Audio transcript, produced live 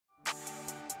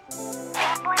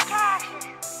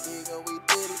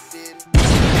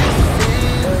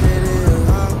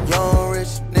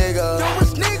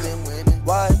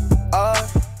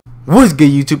What's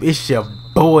good, YouTube? It's your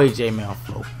boy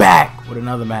Jmellflo back with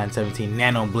another Madden 17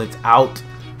 Nano Blitz out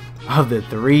of the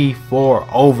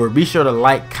 3-4 over. Be sure to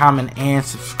like, comment, and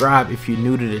subscribe if you're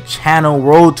new to the channel.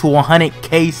 Road to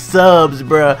 100k subs,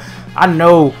 bruh. I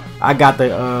know I got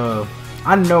the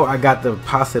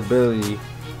possibility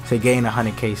to gain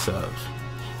 100k subs.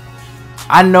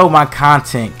 I know my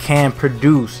content can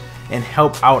produce and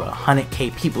help out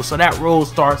 100k people, so that road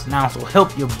starts now. So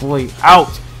help your boy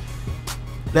out.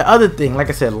 The other thing, like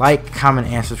I said, like, comment,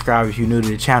 and subscribe if you're new to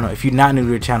the channel. If you're not new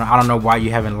to the channel, I don't know why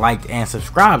you haven't liked and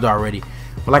subscribed already.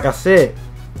 But like I said,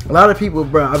 a lot of people,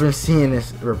 bro, I've been seeing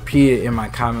this repeated in my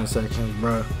comment sections,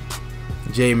 bro.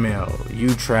 Jmell,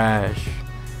 you trash,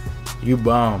 you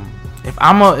bum. If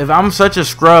I'm such a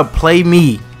scrub, play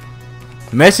me.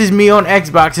 Message me on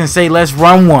Xbox and say let's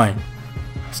run one.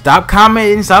 Stop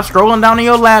commenting, stop scrolling down on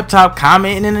your laptop,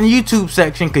 commenting in the YouTube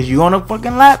section because you on a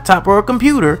fucking laptop or a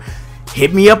computer.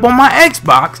 Hit me up on my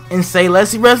Xbox and say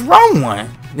let's run one.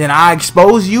 Then I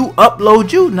expose you,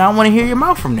 upload you, and I want to hear your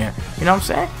mouth from there. You know what I'm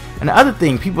saying? And the other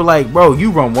thing, people like, bro,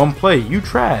 you run one play, you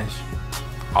trash.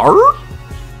 I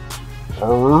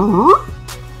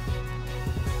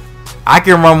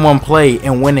can run one play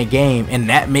and win a game, and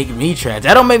that make me trash.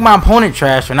 That don't make my opponent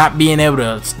trash for not being able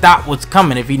to stop what's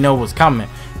coming if he know what's coming.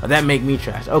 But that make me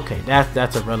trash. Okay,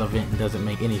 that's irrelevant and doesn't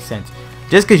make any sense.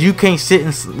 Just because you can't sit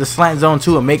in the slant zone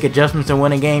 2 and make adjustments and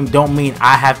win a game don't mean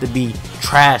I have to be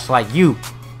trash like you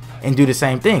and do the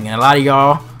same thing. And a lot of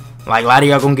y'all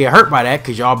gonna get hurt by that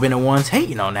because y'all been the ones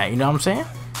hating on that. You know what I'm saying?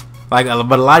 Like,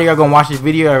 but a lot of y'all gonna watch this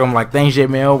video, y'all gonna be like, thanks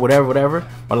Jmell, whatever.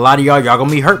 But a lot of y'all gonna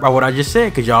be hurt by what I just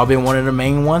said because y'all been one of the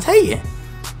main ones hating.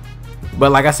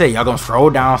 But like I said, y'all gonna scroll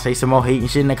down, say some more hating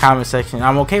shit in the comment section.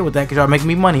 I'm okay with that because y'all making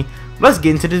me money. Let's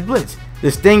get into this blitz. The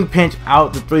sting pinch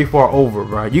out the 3-4 over,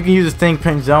 bro. You can use the sting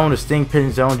pinch zone. The sting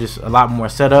pinch zone, just a lot more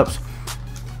setups.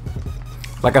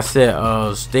 Like I said,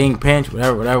 sting pinch,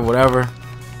 whatever.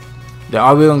 Then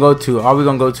all we gonna go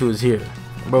to is here.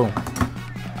 Boom.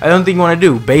 I don't think you want to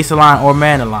do base line or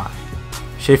man line.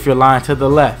 Shift your line to the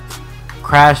left.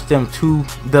 Crash them to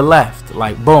the left.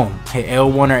 Like boom. Hit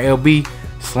L1 or LB.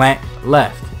 Slant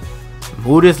left.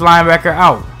 Move this linebacker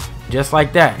out. Just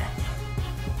like that.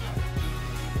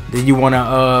 Then you want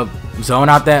to zone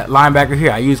out that linebacker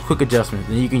here. I use quick adjustments.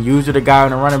 Then you can use it a guy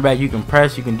on the running back. You can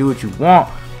press. You can do what you want.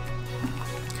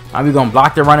 Now we're going to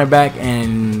block the running back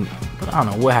and I don't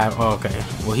know what happened. Oh, okay.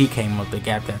 Well, he came up the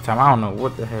gap that time. I don't know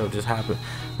what the hell just happened.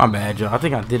 My bad, y'all. I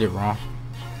think I did it wrong.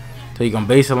 So you're going to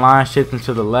base a line, shift him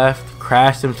to the left,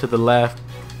 crash him to the left,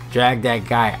 drag that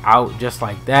guy out just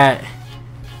like that.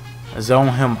 Zone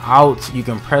him out. You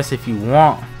can press if you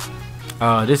want.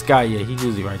 This guy, yeah, he's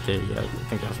usually right there. Yeah, I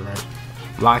think that's right.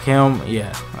 Block him,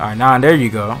 yeah. All right, now there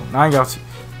you go. Now y'all,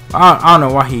 I don't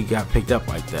know why he got picked up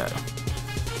like that.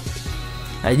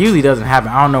 That usually doesn't happen.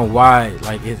 I don't know why,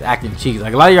 like, it's acting cheeky.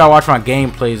 Like, a lot of y'all watch my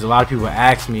gameplays. A lot of people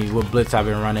ask me what blitz I've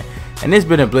been running, and this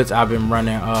been a blitz I've been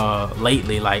running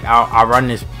lately. Like, I run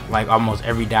this like almost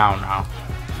every down now,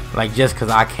 like just cause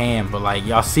I can. But like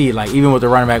y'all see, like even with the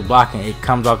running back blocking, it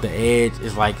comes off the edge.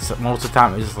 It's like most of the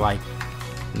time it's like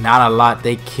not a lot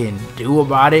they can do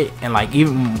about it. And like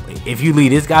even if you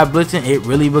leave this guy blitzing, it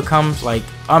really becomes like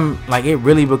it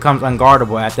really becomes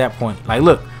unguardable at that point. Like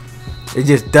look, it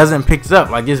just doesn't pick up.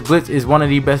 Like this blitz is one of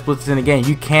the best blitzes in the game.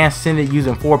 You can send it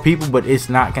using 4 people, but it's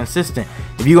not consistent.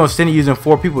 If you're gonna send it using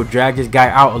 4 people, drag this guy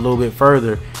out a little bit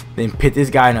further, then put this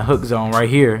guy in a hook zone right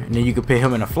here, and then you can put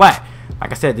him in a flat.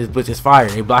 Like I said, this blitz is fire.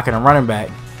 They blocking a running back.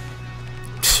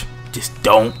 Just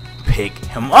don't pick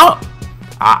him up.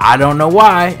 I don't know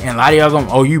why. And a lot of y'all going,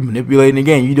 oh, you manipulating the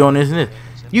game, you doing this and this.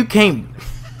 You can't,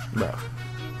 bro.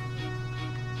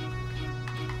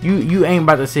 You ain't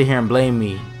about to sit here and blame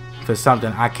me for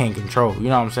something I can't control. You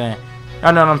know what I'm saying?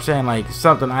 Y'all know what I'm saying? Like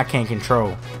something I can't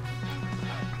control.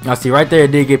 Now see right there,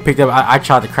 it did get picked up. I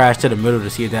tried to crash to the middle to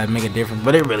see if that would make a difference,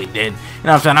 but it really did. You know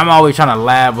what I'm saying? I'm always trying to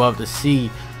lab up to see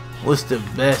what's the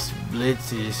best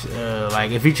blitzes.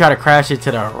 Like if you try to crash it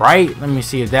to the right, let me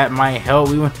see if that might help.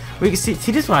 We can see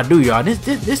this is what I do, y'all.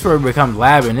 This where it becomes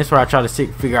labbing. This is where I try to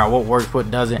figure out what works, what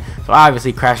doesn't. So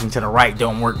obviously crashing to the right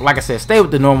don't work. Like I said, stay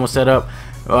with the normal setup.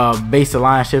 Base the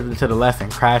line, shift him to the left,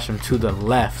 and crash him to the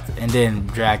left, and then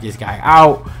drag this guy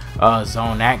out.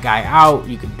 Zone that guy out.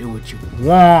 You can do what you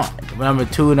want. Number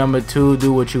two,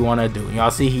 do what you want to do.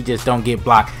 Y'all see he just don't get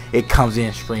blocked. It comes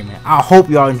in screaming. I hope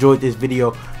y'all enjoyed this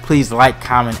video. Please like,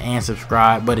 comment, and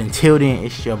subscribe. But until then,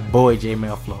 it's your boy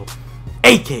Jmellflo,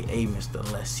 aka Mr.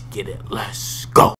 Let's Get It, Let's Go.